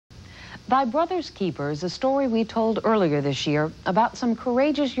Thy Brother's Keeper is a story we told earlier this year about some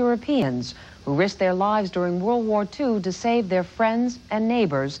courageous Europeans who risked their lives during World War II to save their friends and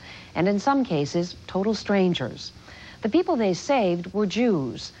neighbors, and in some cases, total strangers. The people they saved were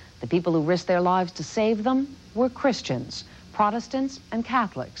Jews. The people who risked their lives to save them were Christians, Protestants and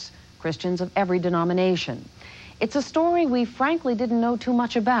Catholics, Christians of every denomination. It's a story we frankly didn't know too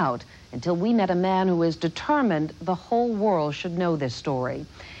much about until we met a man who is determined the whole world should know this story.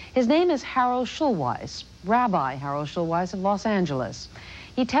 His name is Harold Schulweis, Rabbi Harold Schulweis of Los Angeles.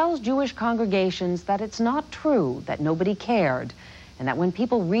 He tells Jewish congregations that it's not true that nobody cared, and that when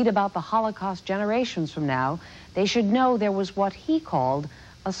people read about the Holocaust generations from now, they should know there was what he called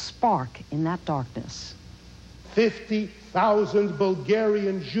a spark in that darkness. 50,000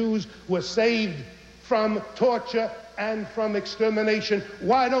 Bulgarian Jews were saved from torture and from extermination.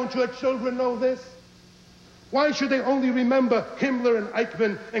 Why don't your children know this? Why should they only remember Himmler and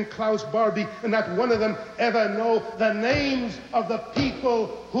Eichmann and Klaus Barbie and not one of them ever know the names of the people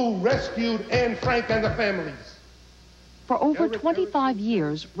who rescued Anne Frank and the families? For over 25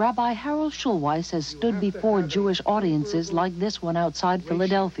 years, Rabbi Harold Schulweis has stood before Jewish audiences like this one outside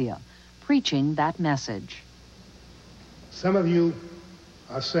Philadelphia, preaching that message. Some of you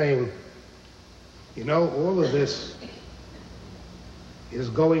are saying, you know, all of this is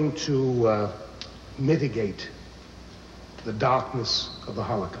going to mitigate the darkness of the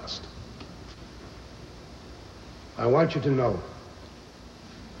Holocaust. I want you to know,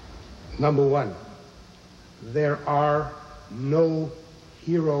 number one, there are no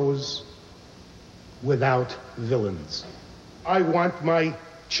heroes without villains. I want my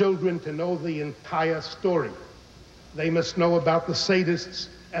children to know the entire story. They must know about the sadists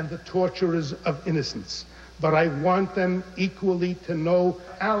and the torturers of innocence. But I want them equally to know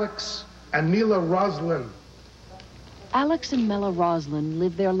Alex and Mila Roslin. Alex and Mela Roslin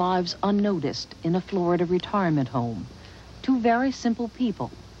live their lives unnoticed in a Florida retirement home. Two very simple people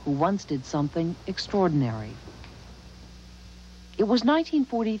who once did something extraordinary. It was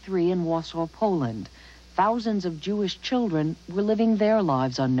 1943 in Warsaw, Poland. Thousands of Jewish children were living their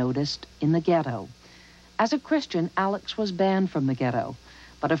lives unnoticed in the ghetto. As a Christian, Alex was banned from the ghetto,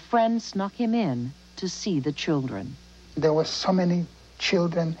 but a friend snuck him in to see the children. There were so many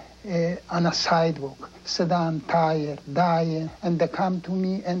children on a sidewalk, sit down, tired, dying, and they come to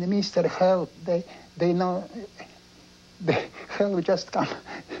me and Mr. Help, they know, the help just come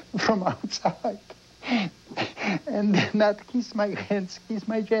from outside. And not kiss my hands, kiss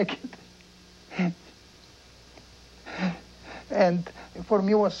my jacket. And for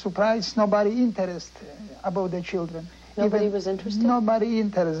me was surprised, nobody interested about the children. Nobody was interested? Nobody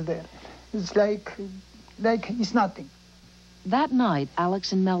interested there. It's like it's nothing. That night,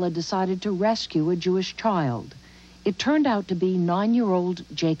 Alex and Mela decided to rescue a Jewish child. It turned out to be 9-year-old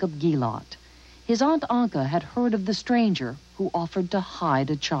Jacob Gilot. His aunt Anka had heard of the stranger who offered to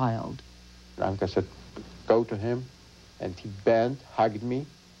hide a child. Anka said, go to him, and he bent, hugged me,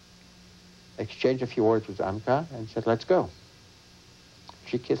 exchanged a few words with Anka, and said, let's go.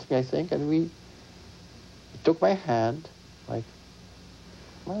 She kissed me, I think, and he took my hand, like,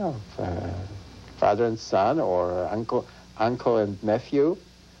 well, father and son, or uncle and nephew,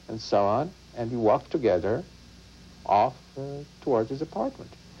 and so on, and we walked together off towards his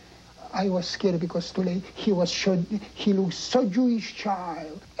apartment. I was scared because today he looked so Jewish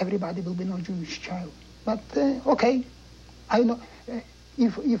child. Everybody will be no Jewish child. But okay, I know,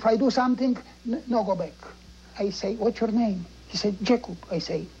 if I do something, no go back. I say, what's your name? He said, Jacob. I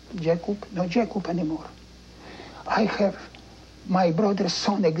say, Jacob, no Jacob anymore. I have my brother's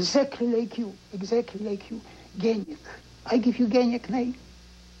son exactly like you, Genyek. I give you Genyek name.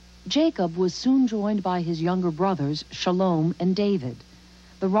 Jacob was soon joined by his younger brothers, Shalom and David.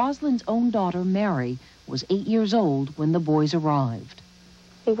 The Roslin's own daughter, Mary, was 8 years old when the boys arrived.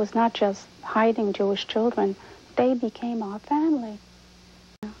 It was not just hiding Jewish children. They became our family.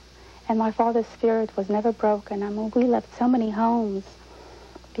 And my father's spirit was never broken. I mean, we left so many homes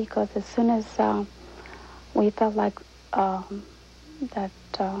because as soon as we felt like that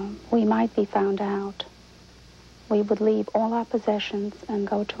we might be found out, we would leave all our possessions and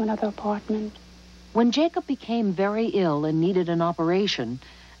go to another apartment. When Jacob became very ill and needed an operation,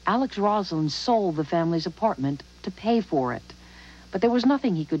 Alex Roslin sold the family's apartment to pay for it. But there was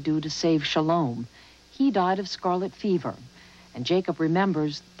nothing he could do to save Shalom. He died of scarlet fever, and Jacob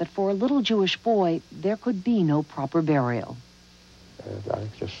remembers that for a little Jewish boy, there could be no proper burial. I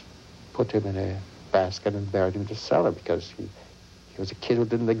just put him in a basket and buried him in the cellar because he was a kid who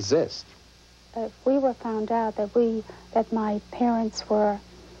didn't exist. If we were found out that my parents were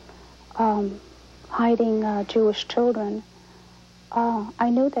hiding Jewish children, I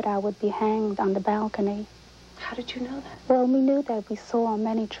knew that I would be hanged on the balcony. How did you know that? Well, we knew that we saw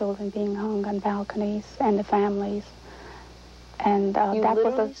many children being hung on balconies and the families. And that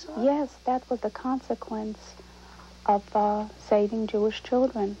was yes, that was the consequence of saving Jewish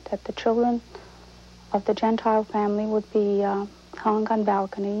children, that the children of the Gentile family would be hung on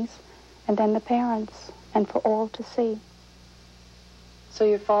balconies, and then the parents, and for all to see. So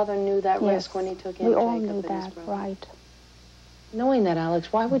your father knew that Yes, risk when he took in we Jacob all knew and his that, brother? right. Knowing that,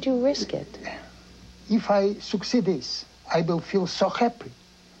 Alex, why would you risk it? If I succeed this, I will feel so happy.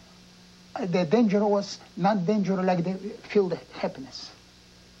 The danger was not danger like the feel the happiness.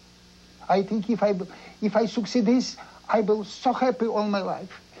 I think if I succeed this, I will so happy all my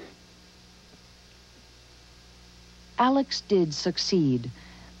life. Alex did succeed.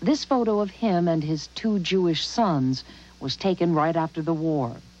 This photo of him and his 2 Jewish sons was taken right after the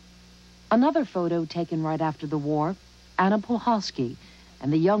war. Another photo taken right after the war, Anna Pulhosky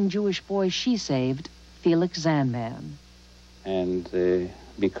and the young Jewish boy she saved, Felix Zanman. And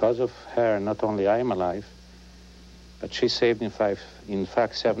because of her, not only I am alive, but she saved in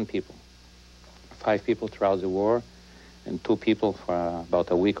fact 7 people. 5 people throughout the war, and 2 people for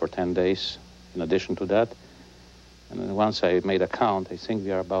about a week or 10 days in addition to that. And then once I made a count, I think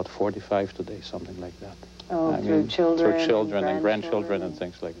we are about 45 today, something like that. Oh, through children and grandchildren and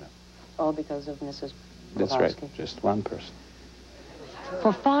things like that. All because of Mrs. Pulhosky. That's right, just one person.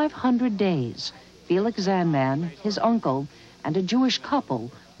 For 500 days, Felix Zanman, his uncle, and a Jewish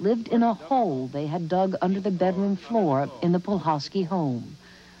couple lived in a hole they had dug under the bedroom floor in the Pulhosky home,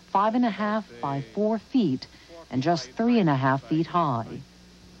 5.5 by 4 feet and just 3.5 feet high.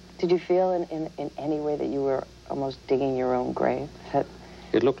 Did you feel in any way that you were almost digging your own grave?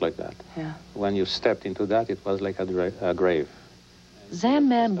 It looked like that. Yeah. When you stepped into that, it was like a grave.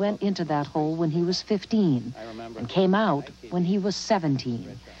 Zanman went into that hole when he was 15 and came out when he was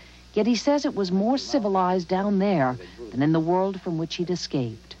 17. Yet he says it was more civilized down there than in the world from which he'd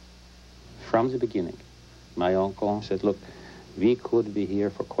escaped. From the beginning, my uncle said, look, we could be here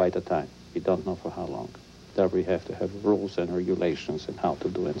for quite a time. We don't know for how long. That we have to have rules and regulations and how to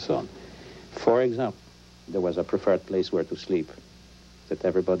do and so on. For example, there was a preferred place where to sleep, that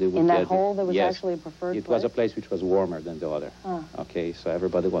everybody would In that get hole, there was yes, actually a preferred it place? was a place which was warmer than the other. Huh. Okay, so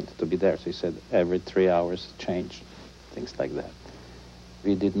everybody wanted to be there. So he said every 3 hours change, things like that.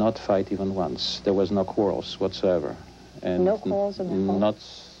 We did not fight even once. There was no quarrels whatsoever. And no quarrels in the hole? Not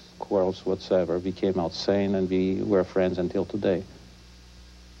quarrels whatsoever. We came out sane and we were friends until today.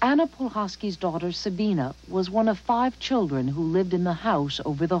 Anna Pulhosky's daughter, Sabina, was one of 5 children who lived in the house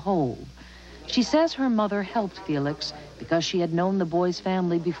over the hole. She says her mother helped Felix because she had known the boy's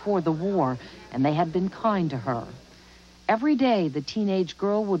family before the war, and they had been kind to her. Every day, the teenage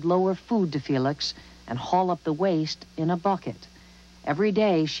girl would lower food to Felix and haul up the waste in a bucket. Every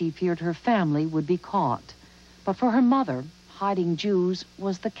day, she feared her family would be caught. But for her mother, hiding Jews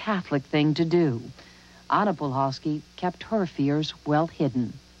was the Catholic thing to do. Anna Pulhosky kept her fears well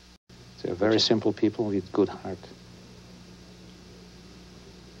hidden. They're very simple people with good heart.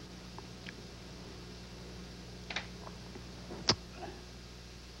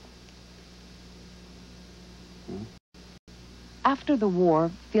 After the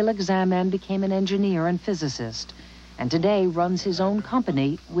war, Felix Zanman became an engineer and physicist, and today runs his own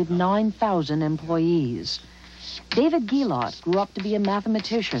company with 9,000 employees. David Gilot grew up to be a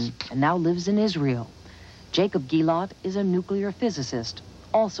mathematician and now lives in Israel. Jacob Gilot is a nuclear physicist,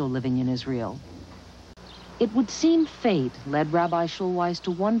 also living in Israel. It would seem fate led Rabbi Schulweis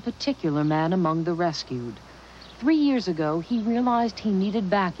to one particular man among the rescued. 3 years ago, he realized he needed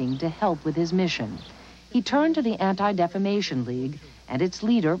backing to help with his mission. He turned to the Anti-Defamation League and its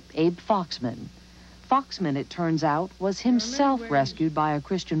leader, Abe Foxman. Foxman, it turns out, was himself rescued by a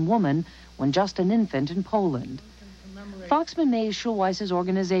Christian woman when just an infant in Poland. Foxman made Schulweis's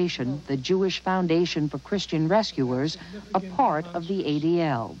organization, the Jewish Foundation for Christian Rescuers, a part of the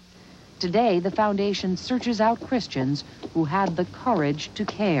ADL. Today, the foundation searches out Christians who had the courage to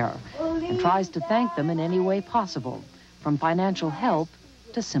care and tries to thank them in any way possible, from financial help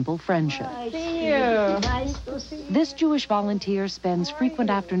to simple friendship. This Jewish volunteer spends frequent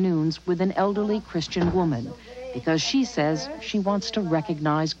afternoons with an elderly Christian woman because she says she wants to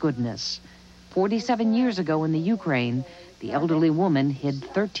recognize goodness. 47 years ago in the Ukraine, the elderly woman hid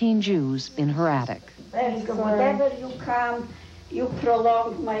 13 Jews in her attic. Whenever you come, you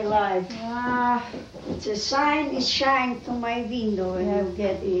prolong my life. It's a sign, it shines to my window when you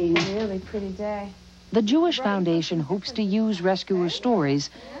get in. Really pretty day. The Jewish Foundation hopes to use rescuer stories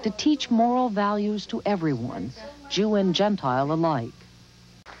to teach moral values to everyone, Jew and Gentile alike.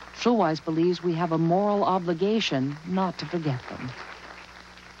 Schulweis believes we have a moral obligation not to forget them.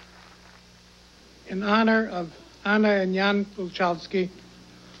 In honor of Anna and Jan Pulchalski,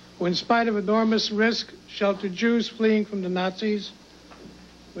 who in spite of enormous risk sheltered Jews fleeing from the Nazis,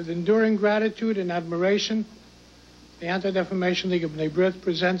 with enduring gratitude and admiration, the Anti-Defamation League of B'nai B'rith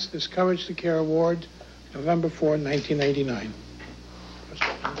presents this Courage to Care Award, November 4, 1989.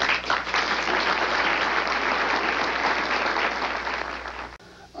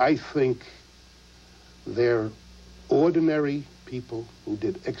 I think they're ordinary people who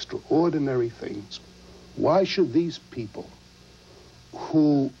did extraordinary things. Why should these people,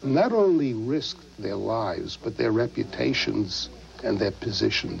 who not only risked their lives, but their reputations and their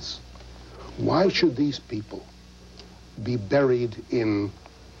positions, why should these people be buried in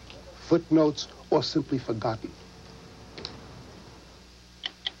footnotes or simply forgotten?